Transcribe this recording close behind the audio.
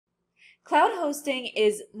Cloud hosting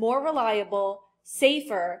is more reliable,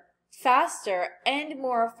 safer, faster, and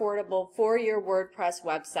more affordable for your WordPress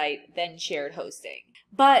website than shared hosting.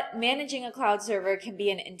 But managing a cloud server can be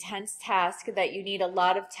an intense task that you need a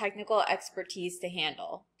lot of technical expertise to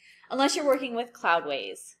handle, unless you're working with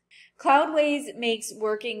Cloudways. Cloudways makes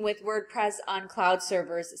working with WordPress on cloud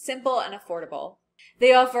servers simple and affordable.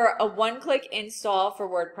 They offer a one-click install for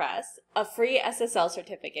WordPress, a free SSL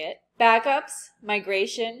certificate, backups,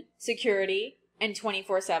 migration, security, and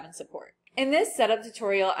 24/7 support. In this setup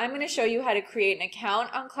tutorial, I'm going to show you how to create an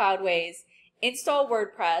account on Cloudways, install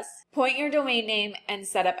WordPress, point your domain name, and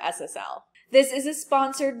set up SSL. This is a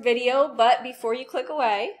sponsored video, but before you click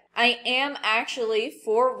away, I am actually,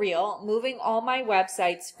 for real, moving all my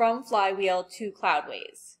websites from Flywheel to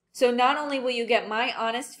Cloudways. So not only will you get my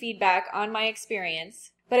honest feedback on my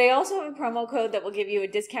experience, but I also have a promo code that will give you a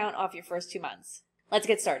discount off your first 2 months. Let's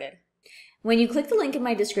get started. When you click the link in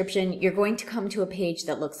my description, you're going to come to a page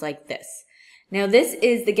that looks like this. Now this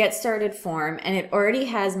is the Get Started form, and it already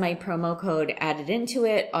has my promo code added into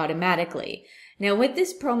it automatically. Now with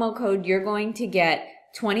this promo code, you're going to get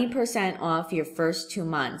 20% off your first 2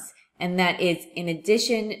 months, and that is in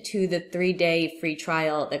addition to the 3-day free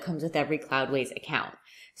trial that comes with every Cloudways account.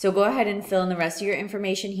 So go ahead and fill in the rest of your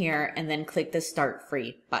information here and then click the Start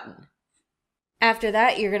Free button. After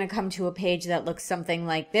that, you're going to come to a page that looks something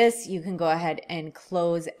like this. You can go ahead and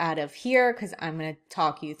close out of here because I'm going to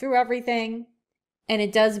talk you through everything. And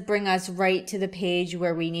it does bring us right to the page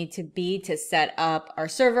where we need to be to set up our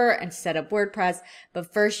server and set up WordPress.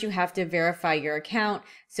 But first you have to verify your account.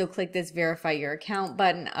 So click this Verify Your Account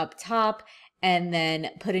button up top and then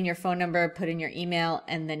put in your phone number, put in your email,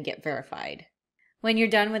 and then get verified. When you're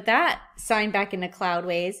done with that, sign back into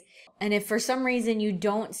Cloudways. And if for some reason you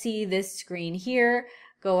don't see this screen here,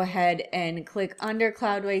 go ahead and click under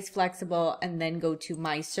Cloudways Flexible and then go to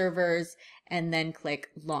My Servers and then click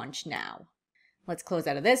Launch Now. Let's close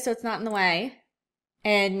out of this so it's not in the way.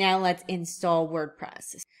 And now let's install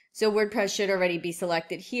WordPress. So WordPress should already be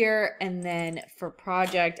selected here. And then for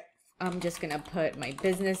project, I'm just going to put my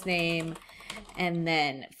business name. And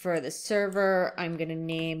then for the server, I'm going to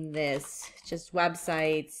name this just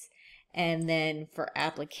websites. And then for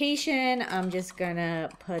application, I'm just going to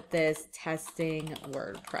put this testing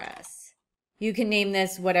WordPress. You can name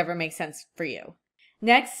this whatever makes sense for you.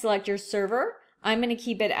 Next, select your server. I'm going to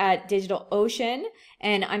keep it at DigitalOcean,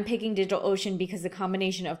 and I'm picking DigitalOcean because the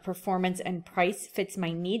combination of performance and price fits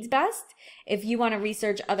my needs best. If you want to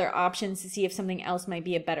research other options to see if something else might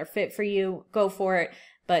be a better fit for you, go for it.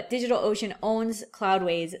 But DigitalOcean owns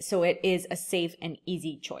Cloudways, so it is a safe and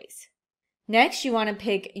easy choice. Next, you want to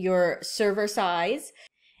pick your server size.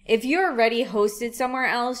 If you're already hosted somewhere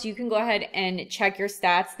else, you can go ahead and check your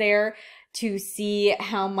stats there to see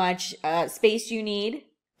how much space you need.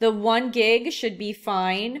 The 1 gig should be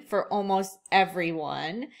fine for almost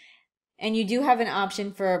everyone. And you do have an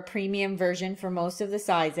option for a premium version for most of the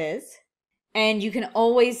sizes. And you can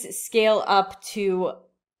always scale up to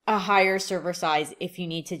a higher server size if you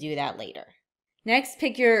need to do that later. Next,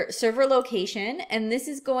 pick your server location, and this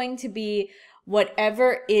is going to be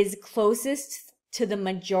whatever is closest to the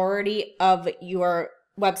majority of your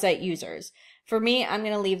website users. For me, I'm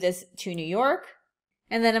going to leave this to New York,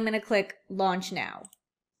 and then I'm going to click Launch Now.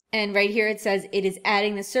 And right here it says it is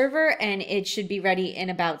adding the server and it should be ready in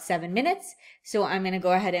about 7 minutes. So I'm going to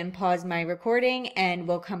go ahead and pause my recording and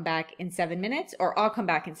we'll come back in 7 minutes, or I'll come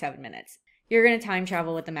back in 7 minutes. You're going to time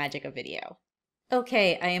travel with the magic of video.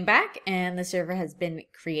 Okay, I am back and the server has been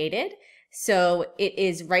created. So it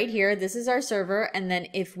is right here. This is our server. And then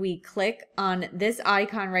if we click on this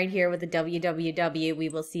icon right here with the www, we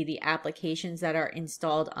will see the applications that are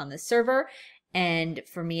installed on the server. And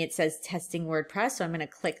for me, it says testing WordPress. So I'm going to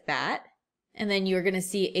click that. And then you're going to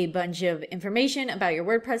see a bunch of information about your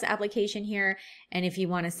WordPress application here. And if you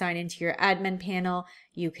want to sign into your admin panel,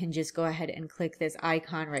 you can just go ahead and click this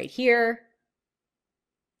icon right here.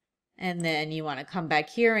 And then you want to come back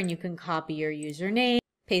here and you can copy your username,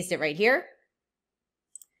 paste it right here.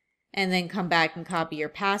 And then come back and copy your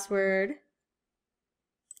password.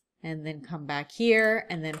 And then come back here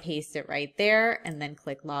and then paste it right there and then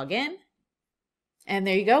click login. And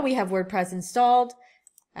there you go. We have WordPress installed.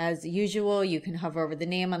 As usual, you can hover over the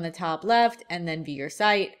name on the top left and then view your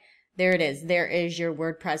site. There it is. There is your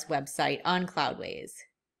WordPress website on Cloudways.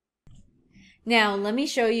 Now, let me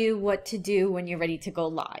show you what to do when you're ready to go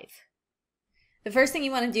live. The first thing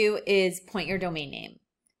you want to do is point your domain name.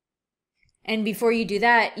 And before you do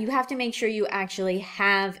that, you have to make sure you actually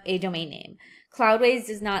have a domain name. Cloudways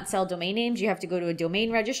does not sell domain names. You have to go to a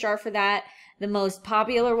domain registrar for that. The most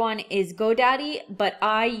popular one is GoDaddy, but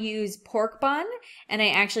I use Porkbun, and I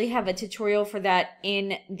actually have a tutorial for that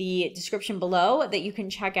in the description below that you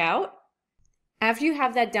can check out. After you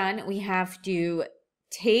have that done, we have to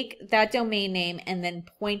take that domain name and then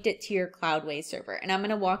point it to your Cloudways server. And I'm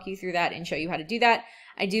going to walk you through that and show you how to do that.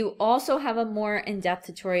 I do also have a more in-depth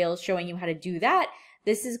tutorial showing you how to do that.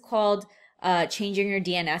 This is called changing your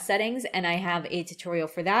DNS settings, and I have a tutorial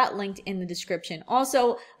for that linked in the description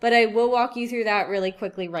also, but I will walk you through that really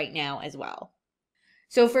quickly right now as well.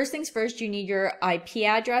 So first things first, you need your IP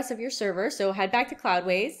address of your server. So head back to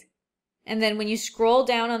Cloudways, and then when you scroll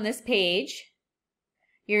down on this page,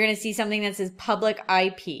 you're going to see something that says public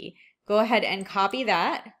IP. Go ahead and copy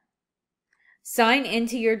that. Sign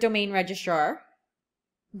into your domain registrar.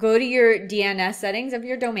 Go to your DNS settings of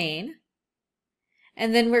your domain.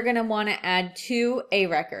 And then we're going to want to add 2 A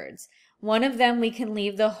records. One of them we can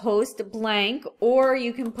leave the host blank, or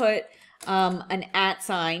you can put an @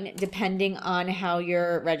 sign depending on how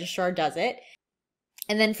your registrar does it.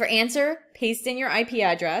 And then for answer, paste in your IP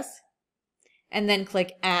address and then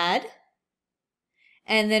click add.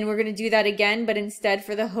 And then we're going to do that again, but instead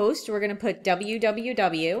for the host, we're going to put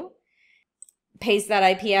www, paste that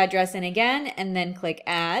IP address in again, and then click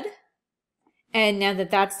add. And now that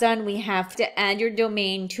that's done, we have to add your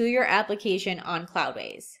domain to your application on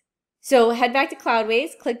Cloudways. So head back to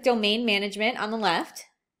Cloudways, click Domain Management on the left,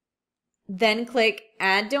 then click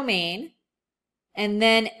Add Domain, and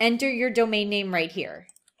then enter your domain name right here.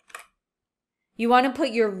 You want to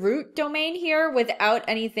put your root domain here without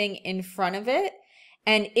anything in front of it,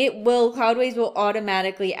 and Cloudways will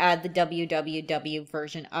automatically add the www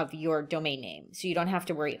version of your domain name, so you don't have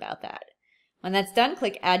to worry about that. When that's done,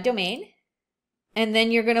 click Add Domain. And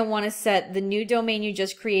then you're going to want to set the new domain you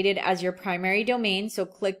just created as your primary domain. So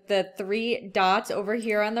click the 3 dots over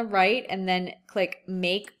here on the right and then click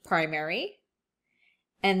Make Primary.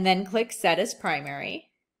 And then click Set as Primary.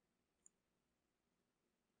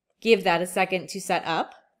 Give that a second to set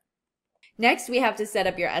up. Next, we have to set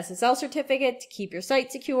up your SSL certificate to keep your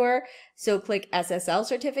site secure. So click SSL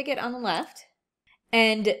certificate on the left.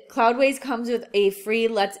 And Cloudways comes with a free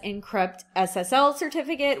Let's Encrypt SSL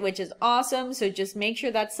certificate, which is awesome. So just make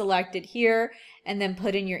sure that's selected here and then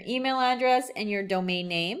put in your email address and your domain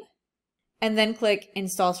name and then click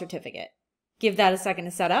Install Certificate. Give that a second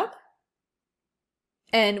to set up.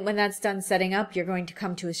 And when that's done setting up, you're going to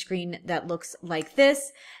come to a screen that looks like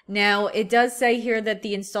this. Now, it does say here that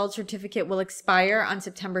the installed certificate will expire on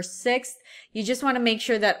September 6th. You just want to make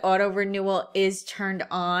sure that auto renewal is turned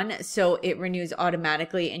on so it renews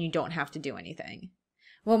automatically and you don't have to do anything.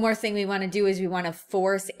 One more thing we want to do is we want to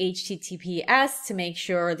force HTTPS to make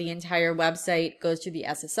sure the entire website goes through the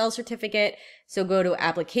SSL certificate. So go to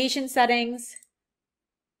Application Settings,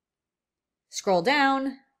 scroll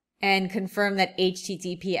down, and confirm that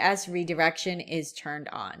HTTPS redirection is turned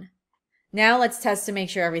on. Now let's test to make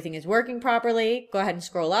sure everything is working properly. Go ahead and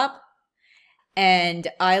scroll up. And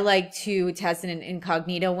I like to test in an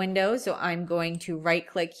incognito window, so I'm going to right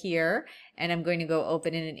click here and I'm going to go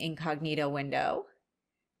open in an incognito window.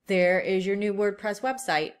 There is your new WordPress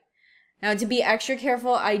website. Now to be extra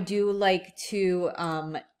careful, I do like to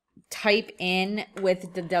type in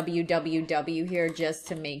with the www here just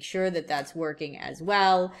to make sure that that's working as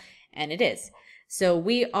well, and it is. So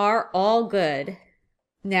we are all good.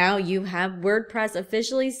 Now you have WordPress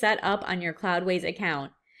officially set up on your Cloudways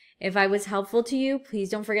account. If I was helpful to you, please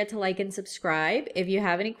don't forget to like and subscribe. If you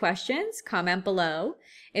have any questions, comment below.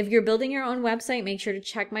 If you're building your own website, make sure to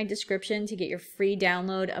check my description to get your free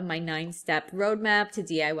download of my 9-step roadmap to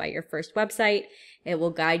DIY your first website. It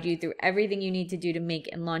will guide you through everything you need to do to make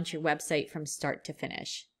and launch your website from start to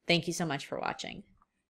finish. Thank you so much for watching.